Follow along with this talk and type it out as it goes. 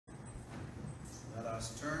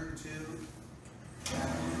us turn to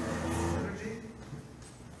liturgy.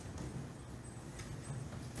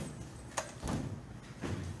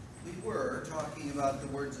 We were talking about the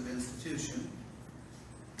words of institution,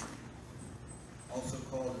 also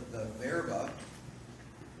called the verba,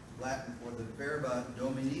 Latin for the verba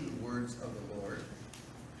Domini, the words of the Lord,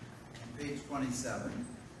 on page 27.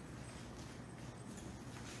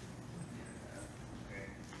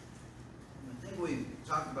 I think we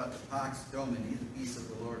talked about the Pax Domini, the peace of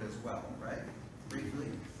the Lord, as well, right? Briefly.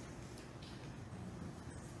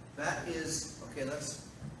 That is, okay,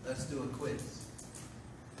 let's do a quiz.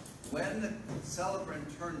 When the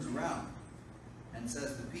celebrant turns around and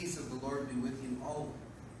says, "The peace of the Lord be with you always,"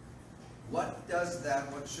 what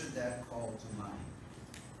should that call to mind?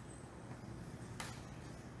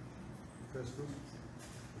 Christmas?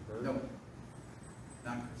 No,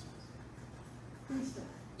 not Christmas.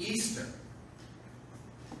 Easter.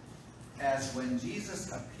 As when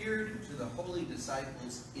Jesus appeared to the holy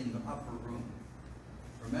disciples in the upper room.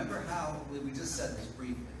 Remember how, we just said this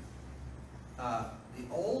briefly, the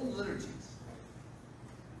old liturgies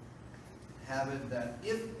have it that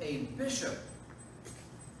if a bishop,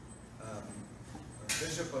 a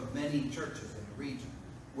bishop of many churches in a region,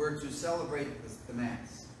 were to celebrate the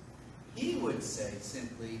Mass, he would say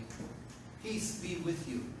simply, "Peace be with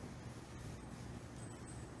you."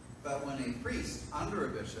 But when a priest under a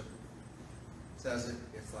bishop says it,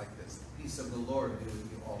 it's like this: "The peace of the Lord be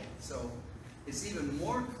with you always." So it's even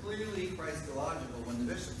more clearly Christological when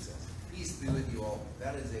the bishop says, "Peace be with you always."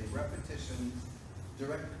 That is a repetition,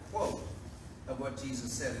 direct quote of what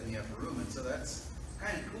Jesus said in the upper room. And so that's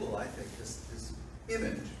kind of cool, I think, this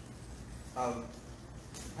image of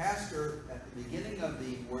the pastor at the beginning of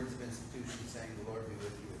the words of institution saying, "The Lord be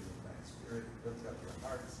with you and with thy spirit. Lift up your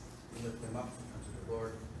hearts. We lift them up unto the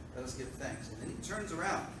Lord. Let us give thanks." And then he turns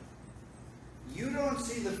around. You don't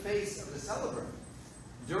see the face of the celebrant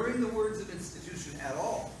during the words of institution at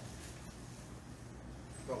all.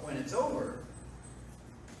 But when it's over,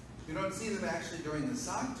 you don't see them actually during the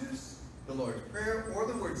Sanctus, the Lord's Prayer, or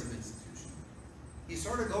the words of institution. He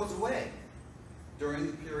sort of goes away during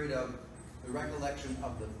the period of the recollection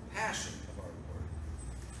of the Passion of our Lord.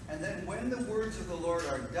 And then when the words of the Lord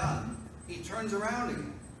are done, he turns around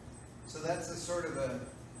again. So that's a sort of a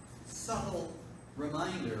subtle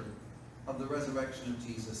reminder of the resurrection of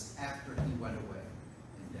Jesus after he went away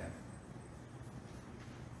in death.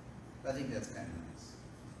 I think that's kind of nice.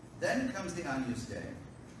 Then comes the Agnus Dei,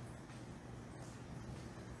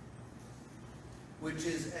 which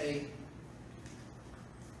is a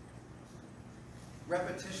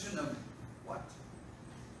repetition of what?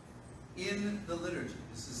 In the liturgy.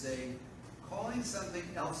 This is a calling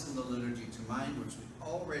something else in the liturgy to mind which we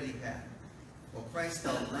already had. "O Christ,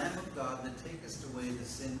 thou Lamb of God, that takest away the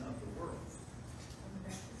sin of the world."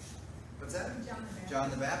 What's that? John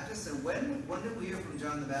the Baptist. And when did we hear from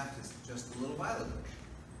John the Baptist? Just a little while ago.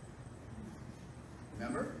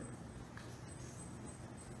 Remember?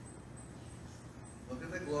 Look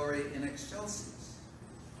at the glory in excelsis.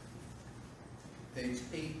 Page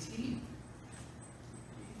 18.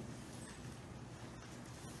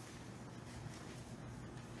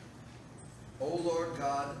 "O Lord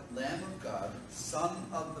God, Lamb of God, Son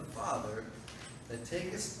of the Father, that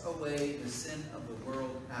takest away the sin of the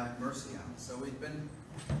world, have mercy on us." So we've been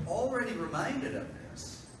already reminded of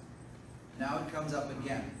this. Now it comes up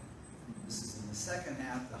again. This is in the second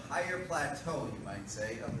half, the higher plateau, you might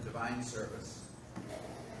say, of the divine service.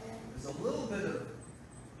 There's a little bit of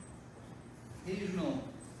occasional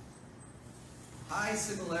high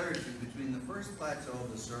similarity between the first plateau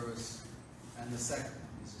of the service and the second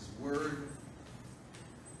one. This is word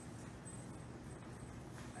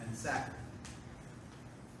and sacrament.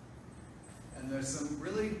 And there's some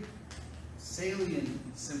really salient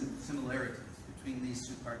similarities between these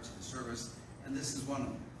two parts of the service, and this is one of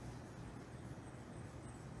them.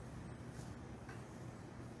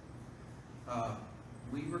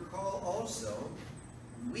 We recall also,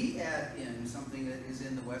 we add in something that is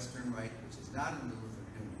in the Western Rite, which is not in the Lutheran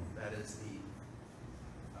hymnal. That is the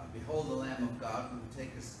 "Behold the Lamb of God, who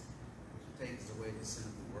takes away the sin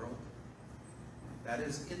of the world." That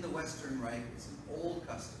is in the Western Rite. It's an old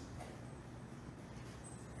custom.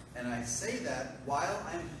 And I say that while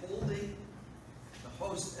I'm holding the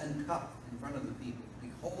host and cup in front of the people.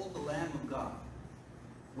 Behold the Lamb of God.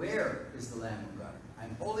 Where is the Lamb of God?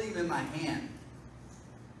 I'm holding him in my hand.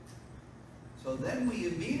 So then we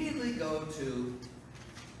immediately go to,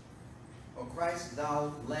 "O Christ,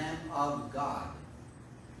 thou Lamb of God."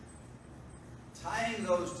 Tying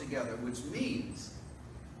those together, which means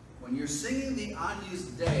when you're singing the Agnus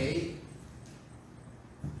Dei,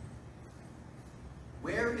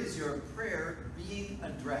 is your prayer being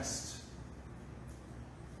addressed?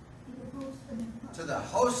 To the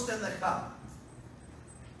host and the cup.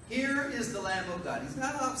 Here is the Lamb of God. He's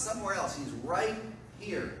not off somewhere else. He's right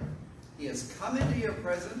here. He has come into your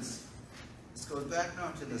presence. This goes back now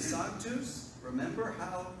to the Sanctus. Remember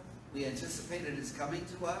how we anticipated his coming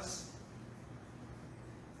to us?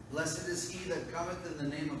 Blessed is he that cometh in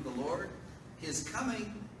the name of the Lord. His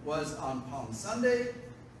coming was on Palm Sunday.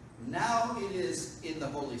 Now it is in the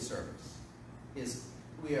Holy Service.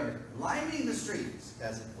 We are lining the streets,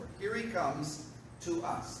 as it were. Here he comes to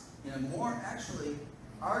us in a more, actually,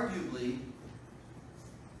 arguably,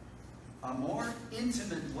 a more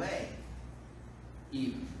intimate way,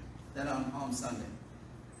 even, than on Palm Sunday.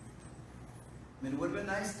 I mean, it would have been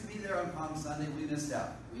nice to be there on Palm Sunday. We missed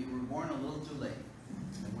out. We were born a little too late.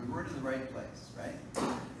 And we weren't in the right place,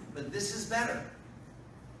 right? But this is better.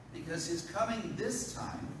 Because his coming this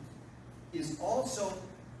time is also,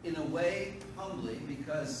 in a way, humbly,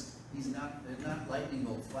 because there's not lightning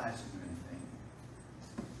bolts flashing or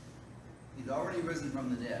anything. He's already risen from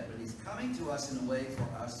the dead, but he's coming to us in a way for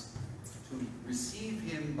us to receive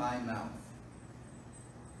him by mouth.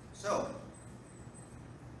 So,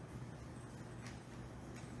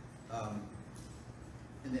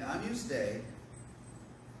 in the Agnus Dei,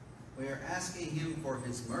 we are asking him for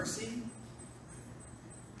his mercy,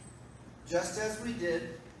 just as we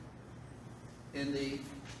did in the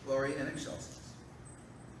Glory in Excelsis.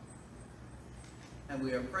 And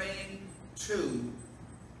we are praying to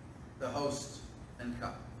the host and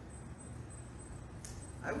cup.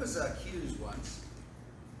 I was accused once.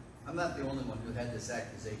 I'm not the only one who had this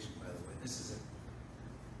accusation, by the way. This is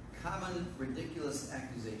a common, ridiculous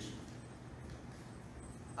accusation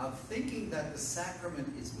of thinking that the sacrament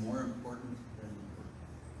is more important than the word.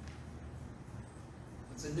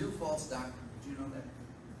 It's a new false doctrine. Did you know that?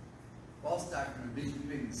 False doctrine of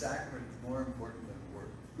believing the sacrament is more important than the word.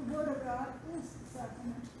 The Word of God is the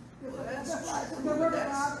sacrament. Well, that's true. The Word of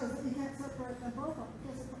God is, you can't separate them both up,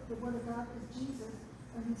 because the Word of God is Jesus,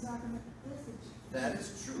 and the sacrament is the Jesus. That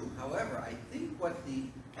is true. However, I think what the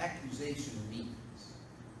accusation means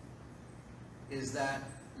is that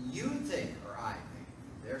you think, or I think,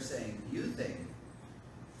 they're saying you think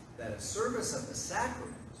that a service of the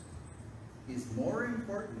sacrament is more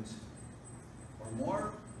important or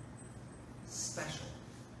more special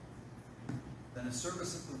than a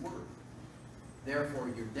service of the word.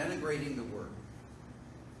 Therefore, you're denigrating the word.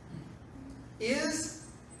 Is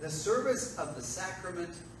the service of the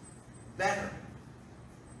sacrament better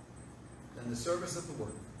than the service of the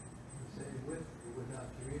word? Say with or without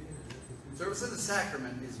communion? Service of the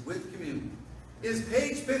sacrament is with communion. Is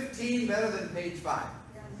page 15 better than page 5?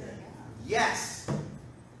 Yes.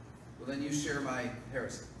 Well, then you share my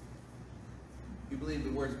heresy. You believe the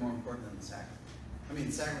word is more important than the sacrament. I mean,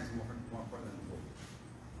 the sacrament is more important than the word.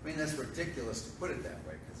 I mean, that's ridiculous to put it that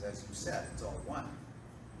way, because as you said, it's all one.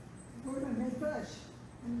 The Word made flesh.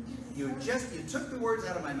 And Jesus You took the words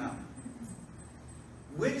out of my mouth.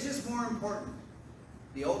 Which is more important,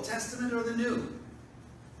 the Old Testament or the New?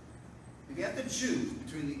 If you have to choose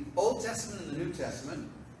between the Old Testament and the New Testament,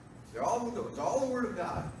 it's all the Word of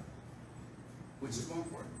God. Which is more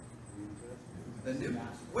important? The New.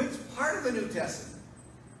 Which part of the New Testament?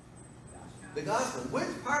 The Gospel.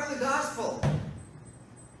 Which part of the Gospel?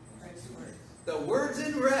 The words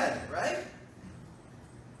in red, right?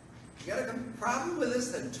 You got a problem with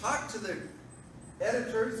this? Then talk to the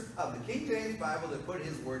editors of the King James Bible that put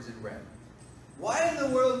his words in red. Why in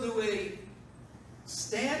the world do we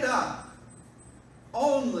stand up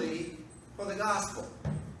only for the gospel?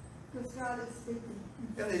 Because God is speaking.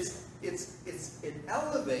 It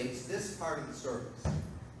elevates this part of the service.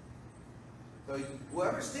 So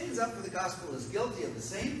whoever stands up for the gospel is guilty of the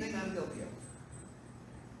same thing I'm guilty of.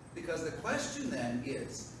 Because the question then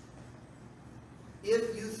is,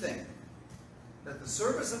 if you think that the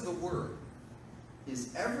service of the word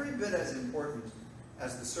is every bit as important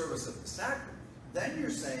as the service of the sacrament, then you're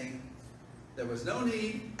saying there was no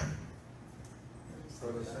need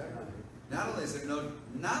For the sacrament. Not only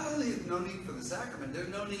is no need for the sacrament, there's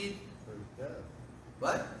no need For his death.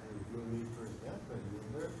 what? There's no need for his death, but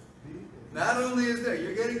he will be. Not only is there,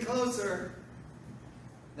 you're getting closer.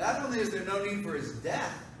 Not only is there no need for his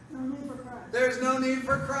death, No need for Christ. there's no need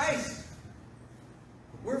for Christ.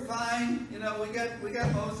 We're fine. You know, we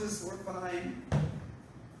got Moses. We're fine.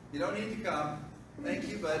 You don't need to come. Thank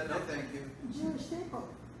you, but no thank you. Jewish people.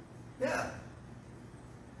 Yeah.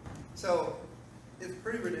 So it's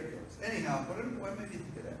pretty ridiculous. Anyhow, what made you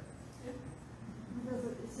think of that? Because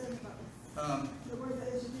it says about the word that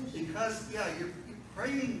is tradition. Because you're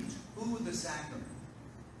praying to the sacrament.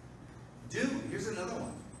 Here's another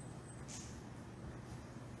one.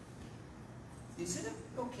 is it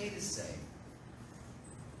okay to say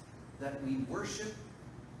that we worship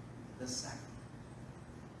the sacrament?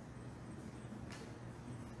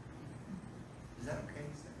 Is that okay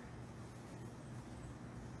to say?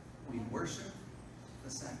 We worship the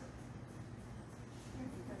sacrament.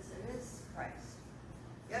 Because it is Christ.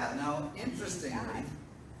 Yeah, now, interestingly,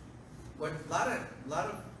 what a lot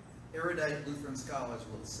of erudite Lutheran scholars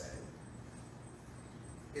will say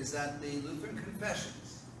is that the Lutheran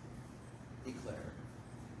confessions declare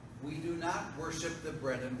we do not worship the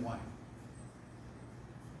bread and wine.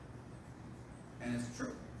 And it's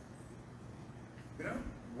true. We don't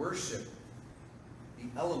worship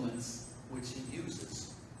the elements which he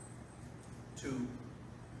uses to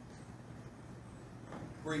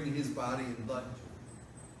bring his body and blood to.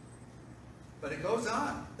 But it goes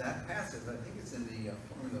on, that passage, I think it's in the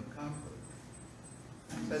Formula of Concord.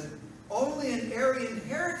 It says, only an Arian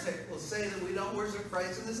heretic will say that we don't worship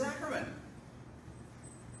Christ in the sacrament.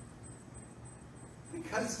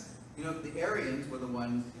 Because, you know, the Arians were the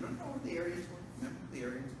ones, you don't know what the Arians were? Remember who the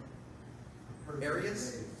Arians were? Perfect Arians?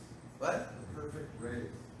 race. What? The perfect race.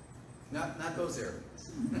 Not those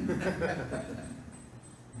Arians.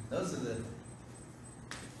 Those are the,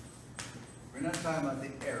 we're not talking about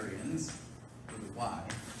the Arians, with a Y.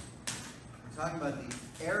 We're talking about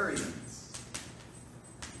the Arians,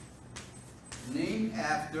 named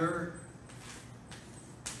after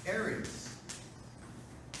Arius.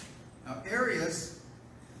 Now, Arius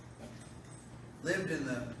lived in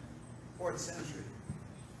the 4th century,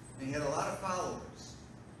 and he had a lot of followers.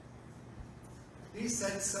 He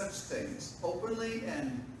said such things openly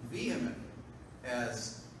and vehemently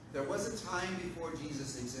as there was a time before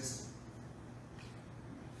Jesus existed.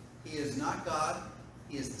 He is not God,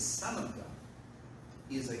 he is the Son of God.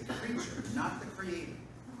 He is a creature, not the creator.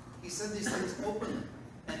 He said these things openly.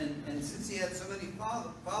 And since he had so many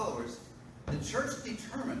followers, the church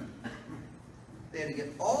determined they had to get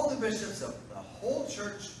all the bishops of the whole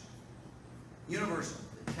church universal,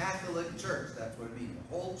 the Catholic Church, that's what it means,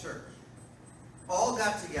 the whole church, all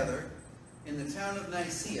got together in the town of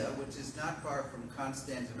Nicaea, which is not far from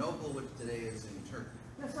Constantinople, which today is in Turkey.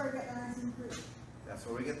 That's where I get the Nicene Creed. That's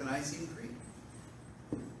where we get the Nicene Creed.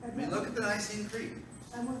 I mean, look at the Nicene Creed.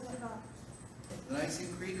 And what's that about? The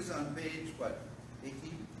Nicene Creed is on page, what, 18?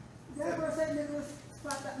 Is that where St. Nicholas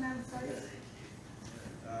spot that man studies?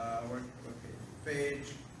 What page?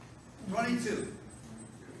 Page 22.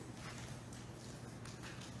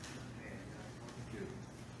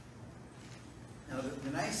 Now,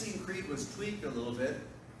 the Nicene Creed was tweaked a little bit.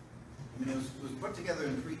 I mean, it was put together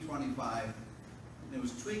in 325, and it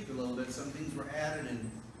was tweaked a little bit. Some things were added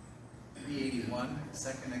in 381, the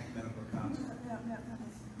Second Ecumenical Council. Yeah.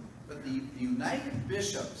 But the united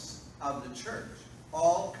bishops of the church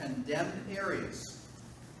all condemned Arius,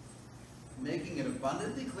 making it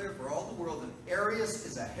abundantly clear for all the world that Arius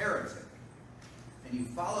is a heretic, and you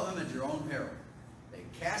follow him at your own peril. They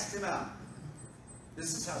cast him out.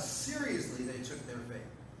 This is how seriously they took their faith.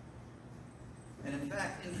 And in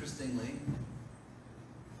fact, interestingly,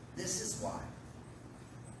 this is why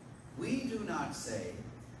we do not say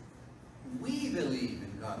we believe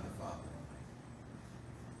in God the Father Almighty.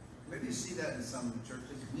 Maybe you see that in some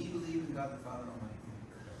churches. We believe in God the Father Almighty.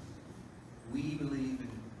 We believe in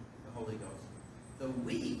the Holy Ghost. The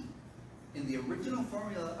we, in the original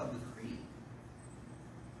formula of the creed,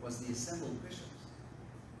 was the assembled bishops.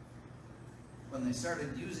 When they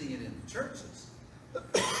started using it in churches,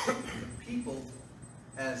 the people,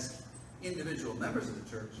 as individual members of the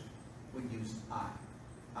church, would use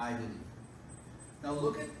I believe. Now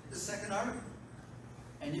look at the second article,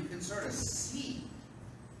 and you can sort of see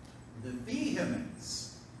the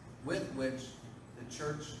vehemence with which the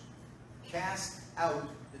church cast out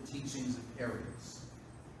the teachings of Arius.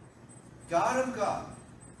 God of God,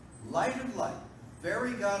 light of light,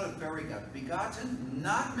 very God of very God, begotten,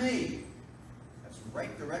 not made. That's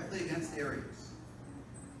right directly against Arius.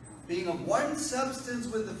 Being of one substance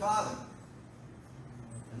with the Father.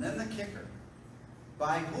 And then the kicker.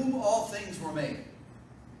 By whom all things were made.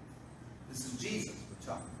 This is Jesus we're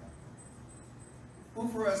talking about. Who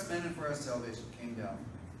for us men and for our salvation came down.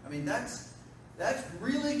 I mean, that's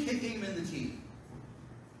really kicking him in the teeth.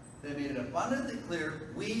 They made it abundantly clear,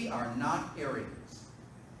 we are not Arians.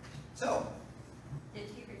 So, Did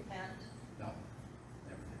he repent? no,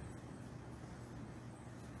 never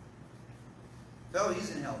did. So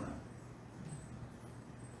he's in hell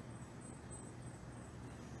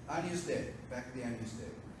now. Agnus Dei, back to the Agnus Dei.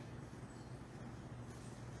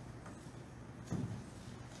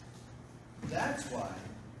 That's why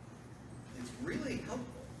it's really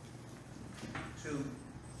helpful to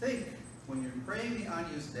think, when you're praying the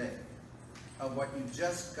Agnus Dei, of what you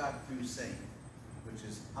just got through saying, which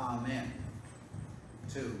is Amen,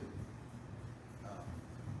 to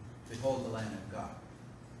behold the Lamb of God.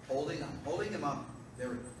 Holding him up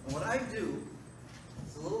there. And what I do,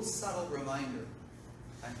 it's a little subtle reminder.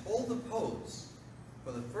 I hold the pose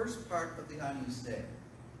for the first part of the Agnus Dei.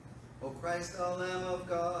 O Christ, the Lamb of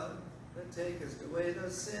God, that takest away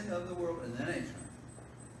the sin of the world. And then I turn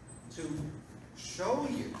to show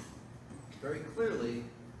you very clearly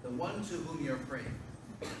the one to whom you're praying.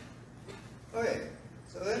 Okay,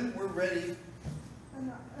 so then we're ready.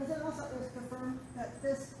 And it also is confirmed that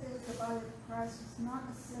this is the body of Christ. It's not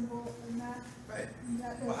a symbol, and that. Right.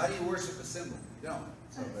 That Well, how do you worship a symbol? You don't.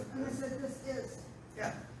 So, and I said this is.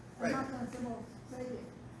 yeah, I'm right. not going to symbol Savior.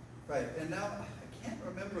 Right, and now I can't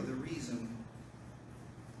remember the reason.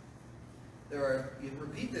 You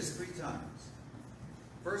repeat this 3 times.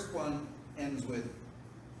 First one ends with,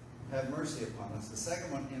 have mercy upon us. The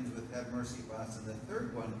second one ends with, have mercy upon us. And the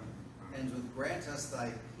third one ends with, grant us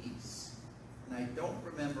thy peace. And I don't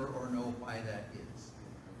remember or know why that is.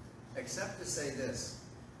 Except to say this,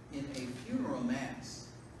 in a funeral mass,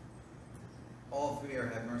 all 3 are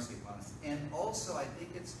have mercy upon us. And also, I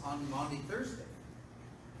think it's on Maundy Thursday.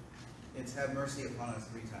 It's have mercy upon us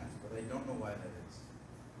 3 times, but I don't know why that is.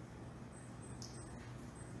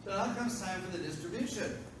 So now comes time for the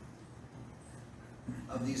distribution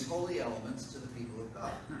of these holy elements to the people of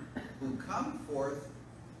God, who come forth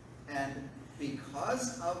and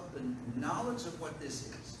because of the knowledge of what this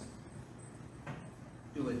is,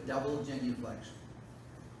 do a double genuflection.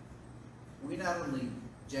 We not only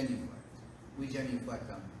genuflect, we genuflect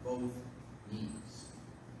on both knees.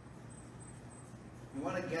 You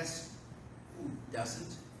want to guess who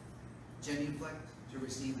doesn't genuflect to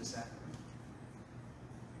receive the sacrament?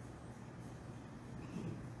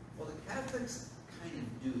 Well, the Catholics kind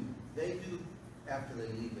of do. They do after they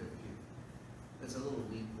leave their pew. It's a little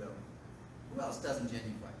weak, though. Who else doesn't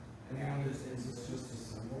genuflect? Anyone who thinks it's just a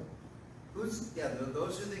symbol?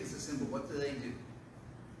 Those who think it's a symbol, what do?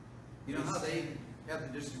 You know how they have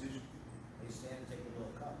the distribution? They stand and take the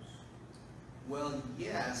little cups. Well,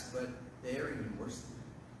 yes, but they're even worse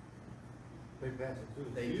than They pass it too.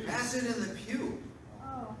 that. They pass it in the pew.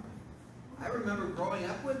 Oh. I remember growing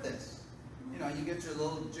up with this. You know, you get your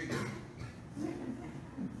little jigger.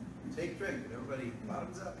 Take drink, and everybody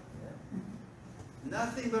bottoms up.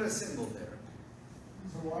 Nothing but a symbol there.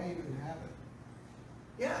 So why even have it?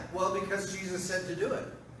 Yeah, well, because Jesus said to do it.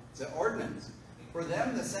 It's an ordinance. For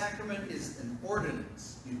them, the sacrament is an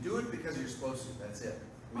ordinance. You do it because you're supposed to. That's it.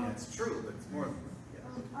 I mean, it's true, but it's more than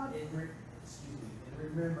that. In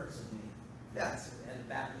remembrance of me. Yes. And the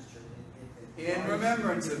Baptist church. In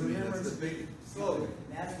remembrance of me. That's the big slogan.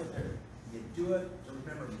 And that's what they're, you do it to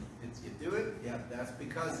remember me. It's, you do it, yeah, that's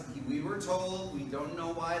because we were told, we don't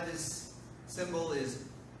know why this symbol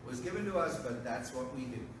was given to us, but that's what we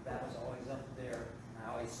do. That was always up there, and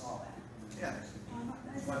I always saw that. Yeah.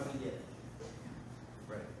 That's why we did it.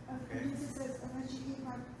 Right, okay. Jesus says, unless you eat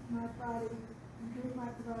my body and drink my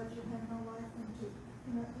blood, you have no life into.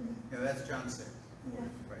 Yeah, that's John 6. Yeah.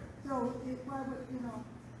 Right. So why would,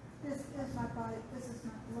 this is my body, this is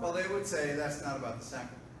my blood. Well, they would say that's not about the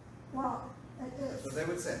sacrament. Well, it That's is. what they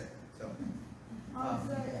would say, so. I'll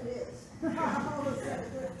say it is. I'll say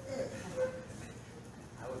it is.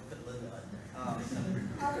 I would put Linda on there.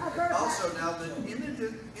 I've heard Also, that. now,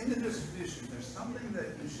 in the distribution, there's something that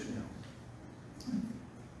you should know.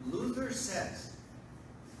 Luther says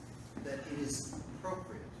that it is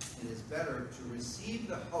appropriate, it is better to receive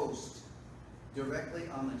the host directly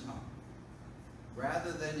on the tongue,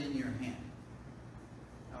 rather than in your hand.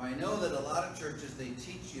 Now, I know that a lot of churches, they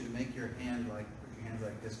teach you to make your hand like, put your hands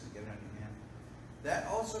like this to get it on your hand. That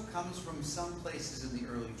also comes from some places in the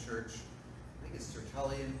early church. I think it's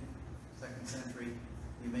Tertullian, 2nd century.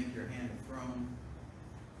 You make your hand a throne.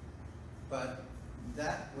 But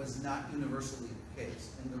that was not universally the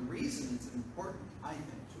case. And the reason it's important, I think,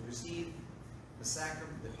 to receive the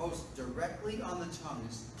sacrament, the host, directly on the tongue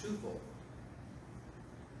is twofold.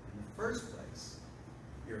 In the first place,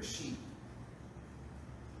 you're a sheep.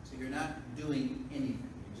 So you're not doing anything.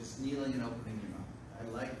 You're just kneeling and opening your mouth. I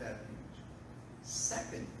like that image.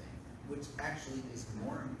 Second thing, which actually is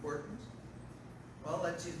more important, well, I'll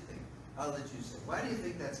let you think. I'll let you say. Why do you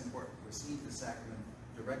think that's important? Receive the sacrament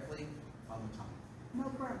directly on the tongue. No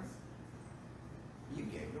crumbs. You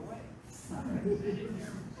gave it away.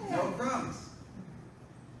 No crumbs.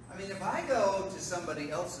 I mean, if I go to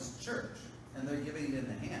somebody else's church and they're giving it in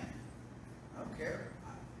the hand, I don't care.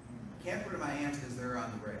 I can't put it in my hands because they're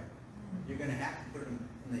on the rail. You're going to have to put them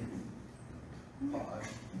in the pause.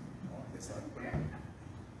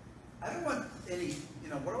 I don't want any, you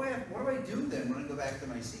know, what do I do then when I go back to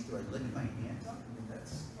my seat? Do I lift my hands up? I mean,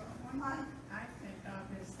 that's, Well, one thing I think of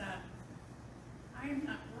is that I am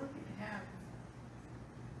not worthy to have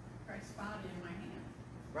Christ's body in my hand.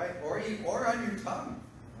 right, or on your tongue,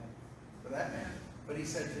 for that matter. But he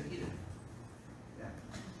said to eat it. Yeah,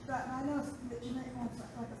 But I know that you make one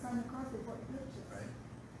like a sign of cross before you preach it.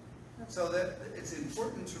 right. So that it's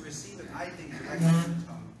important to receive it, I think, directly from the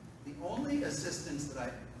tongue. The only assistance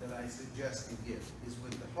that I suggest you give is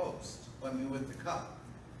with the host, with the cup.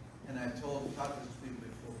 And I've taught this to people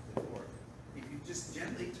before. If you just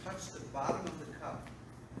gently touch the bottom of the cup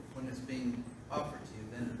when it's being offered to you,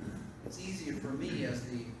 then it's easier for me as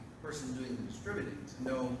the person doing the distributing to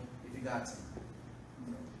know if you got something.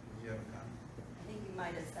 So, did you have a comment? I think you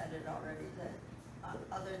might have said it already, that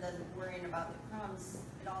other than worrying about the crumbs,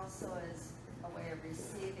 it also is a way of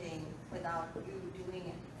receiving without you doing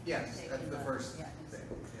it. Yes, that's Taking the first yeah, thing.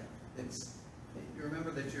 Yeah. You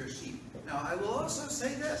remember that you're a sheep. Now, I will also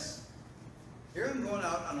say this. Here I'm going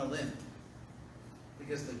out on a limb.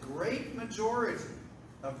 Because the great majority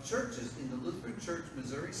of churches in the Lutheran Church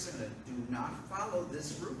Missouri Synod do not follow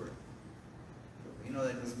this rubric. You know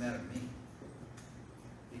that doesn't matter to me.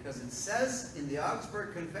 Because it says in the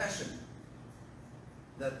Augsburg Confession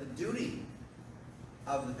that the duty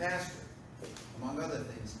of the pastor, among other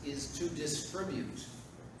things, is to distribute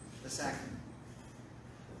the sacrament.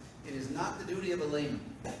 It is not the duty of a layman.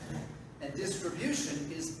 And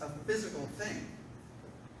distribution is a physical thing.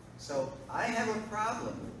 So I have a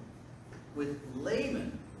problem with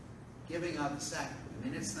laymen giving out the sacrament. I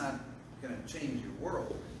mean, it's not going to change your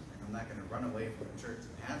world. I'm not going to run away from a church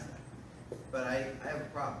that has that. But I have a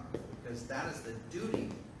problem, because that is the duty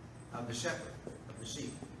of the shepherd, of the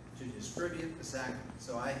sheep, to distribute the sacrament.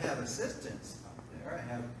 So I have assistants up there.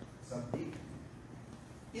 I have some deacon.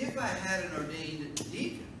 If I had an ordained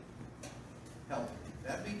deacon help me,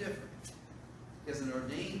 that'd be different. Because an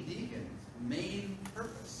ordained deacon's main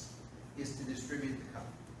purpose is to distribute the cup.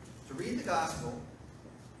 To read the gospel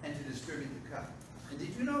and to distribute the cup. And did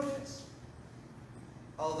you know this?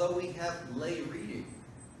 Although we have lay reading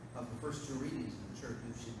of the first two readings in the church,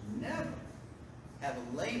 you should never have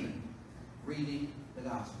a layman reading the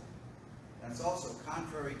gospel. That's also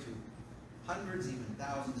contrary to hundreds, even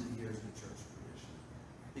thousands of years of church tradition.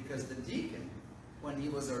 Because the deacon, when he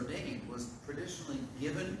was ordained, was traditionally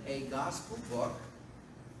given a gospel book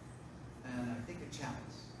and I think a chalice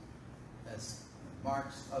as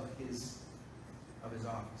marks of his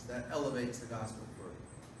office. That elevates the gospel further.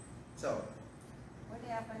 So, What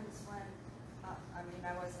happens when,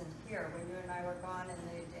 I wasn't here, when you and I were gone and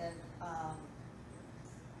they did,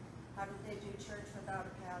 how did they do church without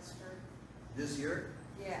a pastor? this year,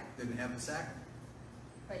 Yeah, didn't have the sacrament.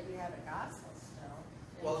 but you had a gospel still.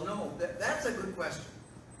 didn't Well, you? no, that's a good question.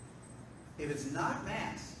 If it's not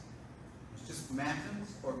Mass, it's just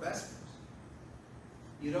Matins or Vespers,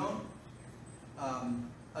 you don't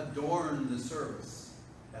adorn the service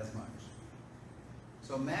as much.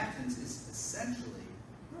 So Matins is essentially,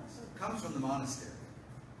 comes from the monastery,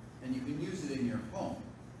 and you can use it in your home.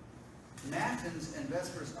 Matins and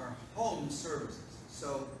Vespers are home services,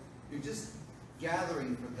 so you're just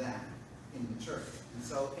gathering for that in the church. And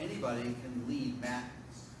so anybody can lead Matins.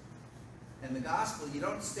 And the gospel, you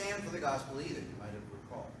don't stand for the gospel either, you might have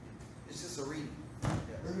recalled. It's just a reading.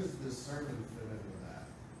 Where does the sermon fit into that?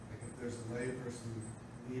 Like if there's a lay person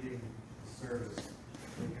leading the service,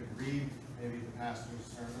 they could read maybe the pastor's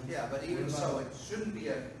sermon. Yeah, but even What so, about- it shouldn't be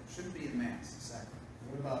a Mass, the sacrament.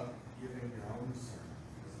 What about giving your own sermon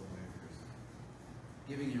as a lay person?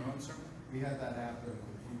 Giving your own sermon? We had that happen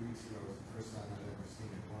a few weeks ago. It was the first time I'd ever seen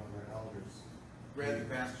it. One of our elders. Read the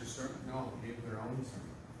pastor's sermon? No, gave their own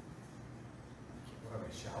sermon. What,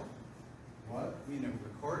 I shout? What? You mean a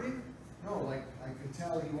recording? No, like I could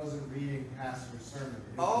tell he wasn't reading pastor's sermon.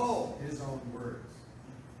 It Oh. was his own words.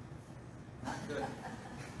 Not good.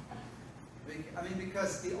 I mean,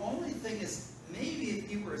 because the only thing is, maybe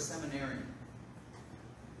if you were a seminarian,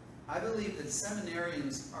 I believe that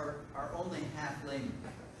seminarians are only half laymen,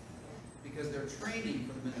 because they're training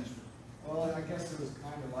for the ministry. Well, I guess it was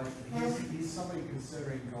kind of like, he's somebody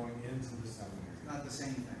considering going into the seminary. It's not the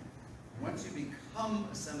same thing. Once you become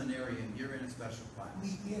a seminarian, you're in a special class. We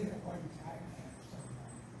did at one time have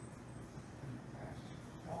someone,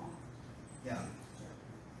 Pastor Don. Yeah.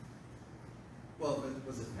 Well, but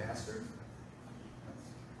was it pastor?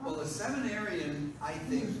 Well, a seminarian, I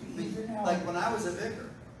think, He's an elder. like when I was a vicar,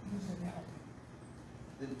 He's an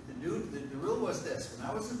elder. the rule was this: when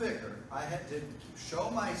I was a vicar, I had to show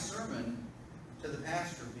my sermon to the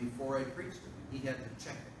pastor before I preached it. He had to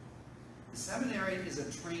check it. The seminarian is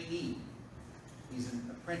a trainee. He's an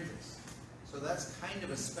apprentice. So that's kind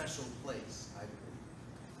of a special place, I believe.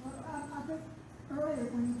 Well, I think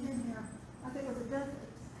earlier when you came here, I think it was a death,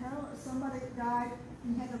 Carol, somebody died,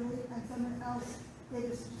 and you had to leave, and someone else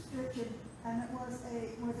gave a description, and it wasn't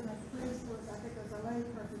a priest, it was, I think it was a lay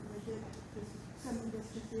person that did some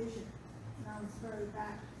distribution. And I was very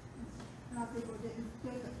back, and a lot of people didn't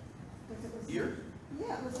take it, because it was. Here?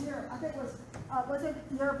 Yeah, it was here, I think it was it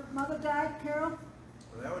your mother died, Carol?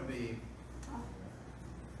 Well, that would be,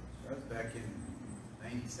 that was back in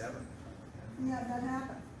 97. Yeah, that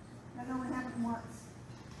happened. That only happened once.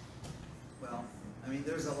 Well, I mean,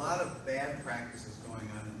 there's a lot of bad practices going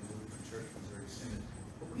on in the Lutheran Church Missouri Synod.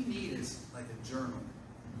 What we need is like a journal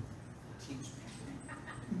to teach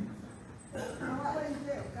people. Now, what do you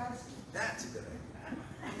do? Guys, That's a good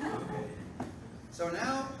idea. Okay. So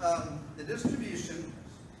now, the distribution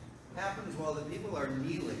happens while the people are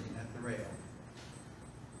kneeling at the rail.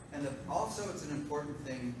 And also it's an important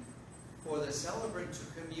thing for the celebrant to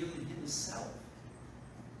commune himself.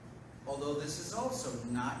 Although this is also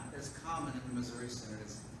not as common in the Missouri Synod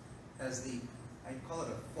as the, I call it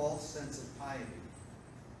a false sense of piety.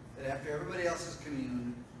 That after everybody else has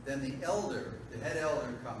communed, then the elder, the head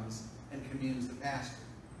elder, comes and communes the pastor.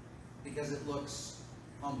 Because it looks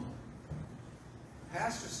humble. The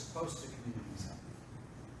pastor's supposed to commune himself.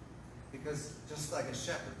 Because just like a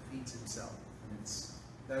shepherd feeds himself. And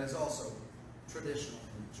that is also traditional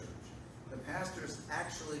in the church. The pastor is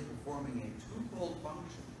actually performing a twofold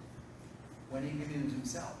function when he communes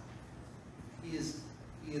himself. He is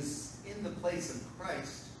in the place of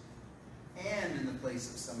Christ and in the place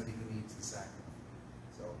of somebody who needs the sacrament.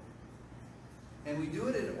 So, and we do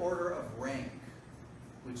it in order of rank,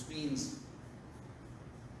 which means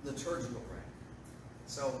liturgical rank.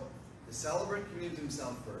 So the celebrant communes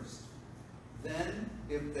himself first. Then,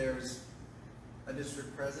 if there's a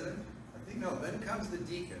district president, then comes the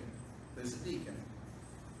deacon. There's a deacon.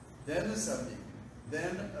 Then the subdeacon.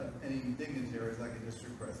 Then any dignitaries like a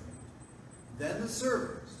district president. Then the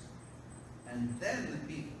servers. And then the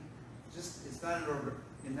people. It's not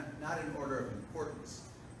in order of importance,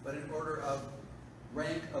 but in order of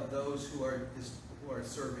rank of those who are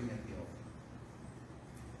serving at the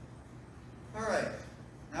altar. All right.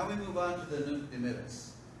 Now we move on to the Nunc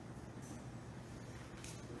Dimittis.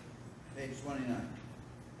 Page 29.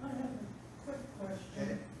 I have a quick question.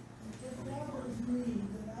 Okay. If that was me,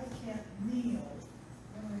 then I can't kneel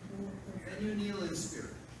when I do it. Then you kneel in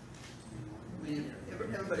spirit. I mean,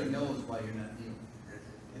 everybody knows why you're not kneeling.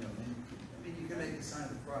 You know, I mean, you can make the sign of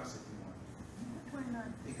the cross if you want.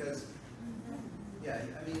 29. Because, yeah,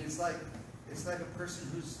 I mean, it's like a person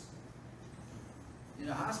who's in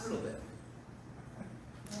a hospital bed.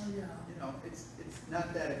 Oh, yeah. You know, it's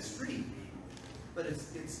not that extreme, but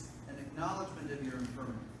it's an acknowledgement of your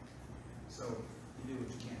infirmity. So you do what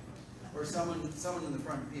you can. Or someone in the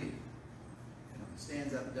front pew,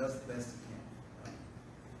 stands up and does the best he can.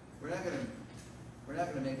 We're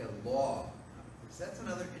not gonna make a law. That's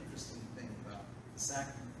another interesting thing about the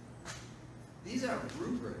sacrament. These are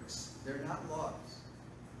rubrics. They're not laws.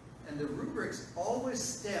 And the rubrics always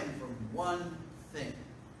stem from one thing.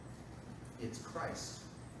 It's Christ.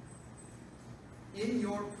 In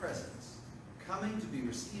your presence, coming to be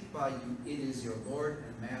received by you, it is your Lord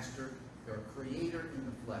and Master, your Creator in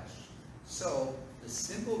the flesh. So, the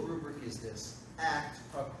simple rubric is this: act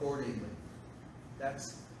accordingly.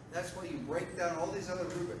 That's why you break down all these other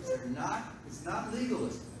rubrics. It's not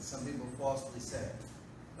legalism, as some people falsely say.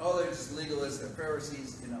 Oh, they're just legalists, they're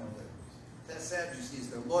Pharisees, they're Sadducees,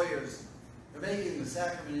 they're lawyers. They're making the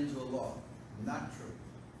sacrament into a law. Not true.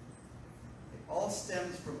 It all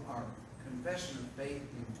stems from our confession of faith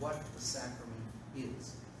in what the sacrament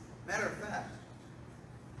is. Matter of fact,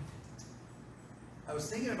 I was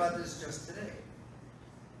thinking about this just today.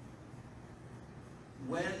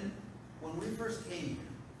 When we first came here,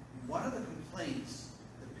 one of the complaints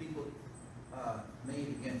that people made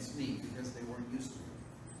against me, because they weren't used to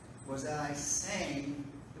it, was that I sang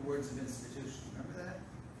the words of institution. Remember that?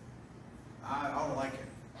 I don't like it,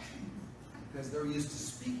 because they're used to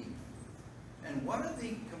speaking. And one of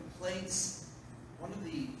the complaints, one of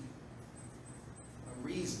the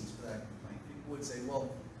reasons for that complaint, people would say, well,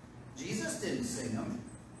 Jesus didn't sing them.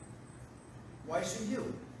 Why should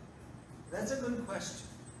you? That's a good question.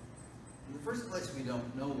 In the first place, we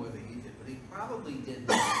don't know whether he did, but he probably did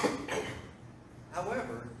not.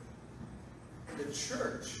 However, the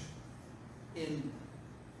church, in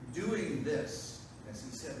doing this, as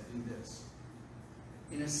he said, do this,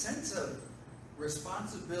 in a sense of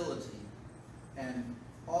responsibility and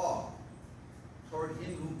awe toward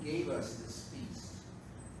him who gave us this feast,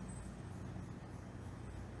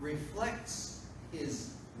 reflects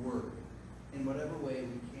his word. in whatever way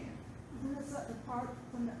we can. Isn't this a part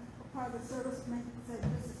from the, a part of the service, make it say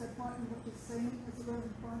this is important, what you're saying is really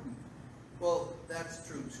important? Well, that's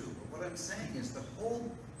true too, but what I'm saying is the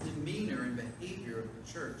whole demeanor and behavior of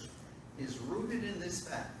the church is rooted in this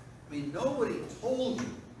fact. I mean, nobody told you,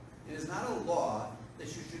 it is not a law that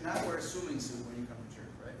you should not wear a swimming suit when you come to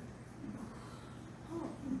church, right?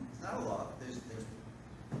 It's not a law. There's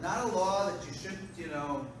not a law that you shouldn't,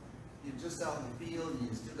 you're just out in the field and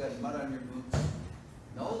you still got mud on your boots.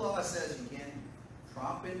 No law says you can't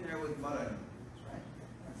tromp in there with mud on your boots,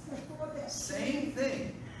 right? Before that. Same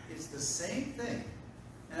thing. It's the same thing.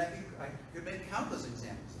 And I could make countless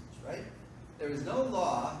examples of this, right? There is no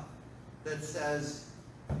law that says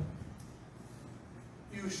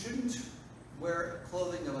you shouldn't wear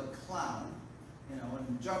clothing of a clown,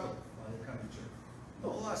 and juggle while you come to church. No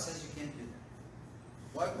law says you can't do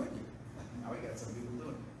that. Why would you? Now we got some people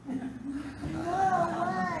doing it. No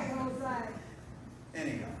way, Jose.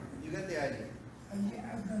 Anyhow, you get the idea.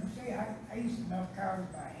 Yeah, I was gonna say, I used to milk cows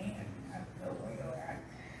by hand, not the way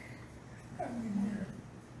I mean,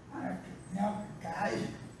 I have to milk a cow.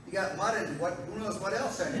 You got mud and who knows what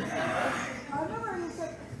else in it. I remember you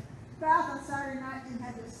said bath on Saturday night and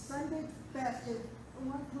had this Sunday best,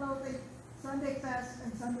 one clothing, Sunday best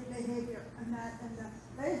and Sunday behavior, and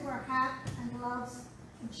the ladies wear hat and gloves,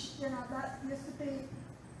 and that used to be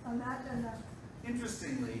on that, and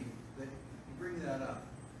Interestingly, that you bring that up.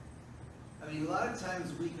 I mean, a lot of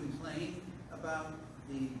times we complain about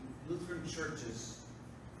the Lutheran churches,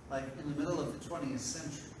 like in the middle of the 20th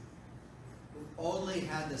century, who only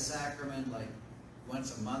had the sacrament like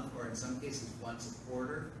once a month, or in some cases once a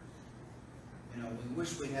quarter. We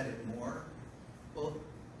wish we had it more. Well,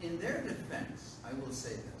 in their defense, I will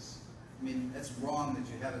say this. I mean, it's wrong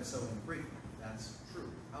that you have it so infrequent. That's true.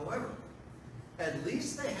 However, at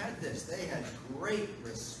least they had this. They had great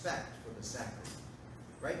respect for the sacrament.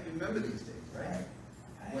 Right? You remember these days, right?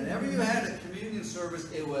 Whenever you had a communion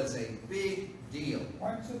service, it was a big deal.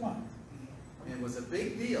 Once a month. It was a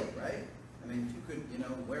big deal, right? I mean, if you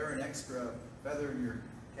could, wear an extra feather in your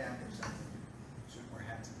cap or something. You shouldn't wear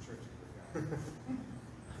hats in church.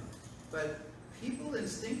 But people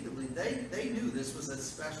instinctively, they knew this was a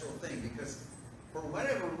special thing, because for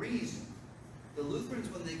whatever reason, the Lutherans,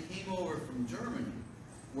 when they came over from Germany,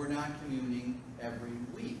 were not communing every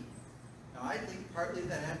week. Now, I think partly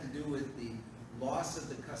that had to do with the loss of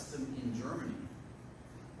the custom in Germany.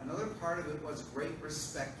 Another part of it was great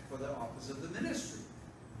respect for the office of the ministry.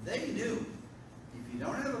 They knew, if you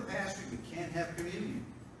don't have a pastor, you can't have communion.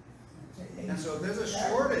 And so if there's a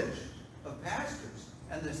shortage of pastors,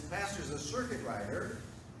 and this pastor's a circuit rider,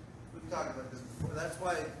 we've talked about this before, that's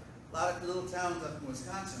why a lot of little towns up in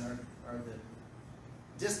Wisconsin are the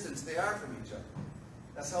distance they are from each other.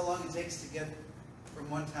 That's how long it takes to get from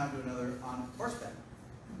one town to another on horseback.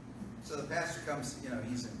 So the pastor comes,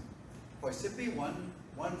 he's in Poisippi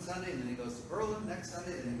one Sunday, and then he goes to Berlin next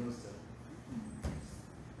Sunday, and then he goes to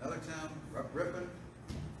another town, Ripon.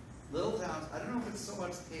 Little towns, I don't know if it's so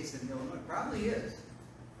much the case in Illinois, probably is.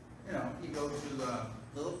 You go to a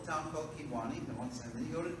little town called Kewanee, the one Sunday, then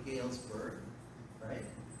you go to Galesburg, right?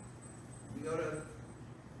 You go to,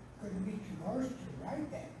 Couldn't get your horse to ride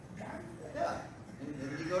that, drive that. yeah, and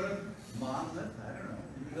then you go to Monmouth, I don't know,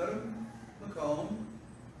 and you go to Macomb,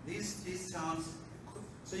 these towns,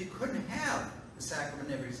 so you couldn't have the sacrament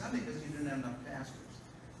every Sunday because you didn't have enough pastors.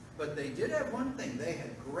 But they did have one thing, they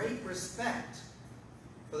had great respect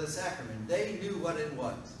for the sacrament. They knew what it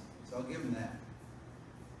was. So I'll give them that.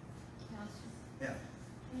 Pastor, Yeah.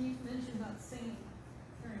 you mentioned about singing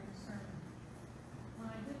during the sermon. When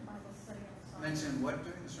I did Bible study on Sunday. Mention what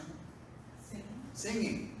during the sermon? Singing.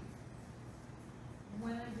 Singing.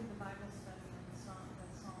 When I did the Bible study on the Psalms of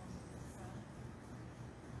the Sun,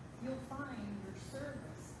 you'll find your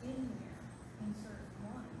service in there in certain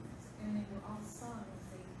ones, and they were all sung as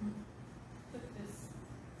they took this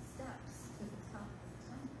steps to the top of the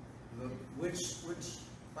temple. Which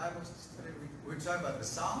Bible study? We're talking about the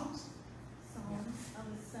Psalms? Psalms of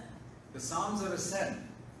Ascent. The Psalms of Ascent.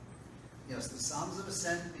 Yes, the Psalms of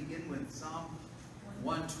Ascent begin with Psalm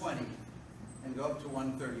 120 and go up to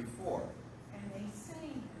 134. And they sang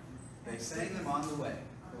them. They sang them on the way.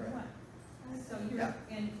 On the Correct. way. So you're, Yeah.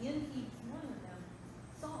 and in each one of them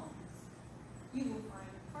songs, you will find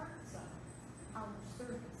parts of our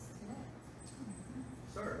service today.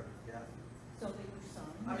 Sort of, yeah. So they were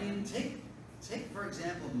sung. I mean, take for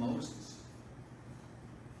example Moses,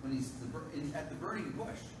 when he's at the burning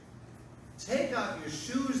bush. Take off your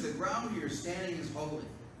shoes, the ground you're standing is holy.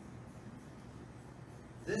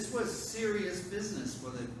 This was serious business for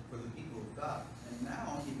the people of God. And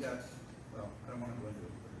now you've got, well, I don't want to go into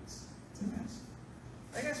it, but it's a mess.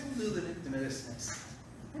 do the next?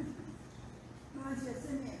 Mine's just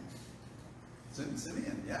Simeon.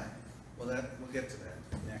 Simeon, yeah. Well, we'll get to that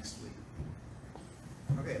next week.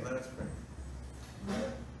 Okay, let us pray.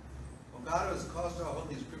 Well, God, who has caused all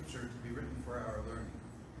Holy Scripture to be written for our learning,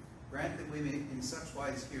 grant that we may in such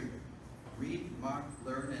wise hear it, read, mark,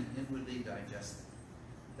 learn, and inwardly digest it,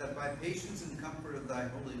 that by patience and comfort of thy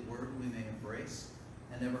holy word we may embrace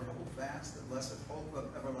and ever hold fast the blessed hope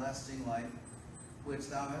of everlasting life, which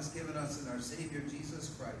thou hast given us in our Savior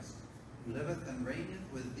Jesus Christ, who liveth and reigneth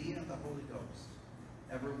with thee and the Holy Ghost,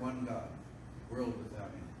 ever one God, world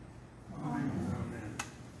without end. Amen.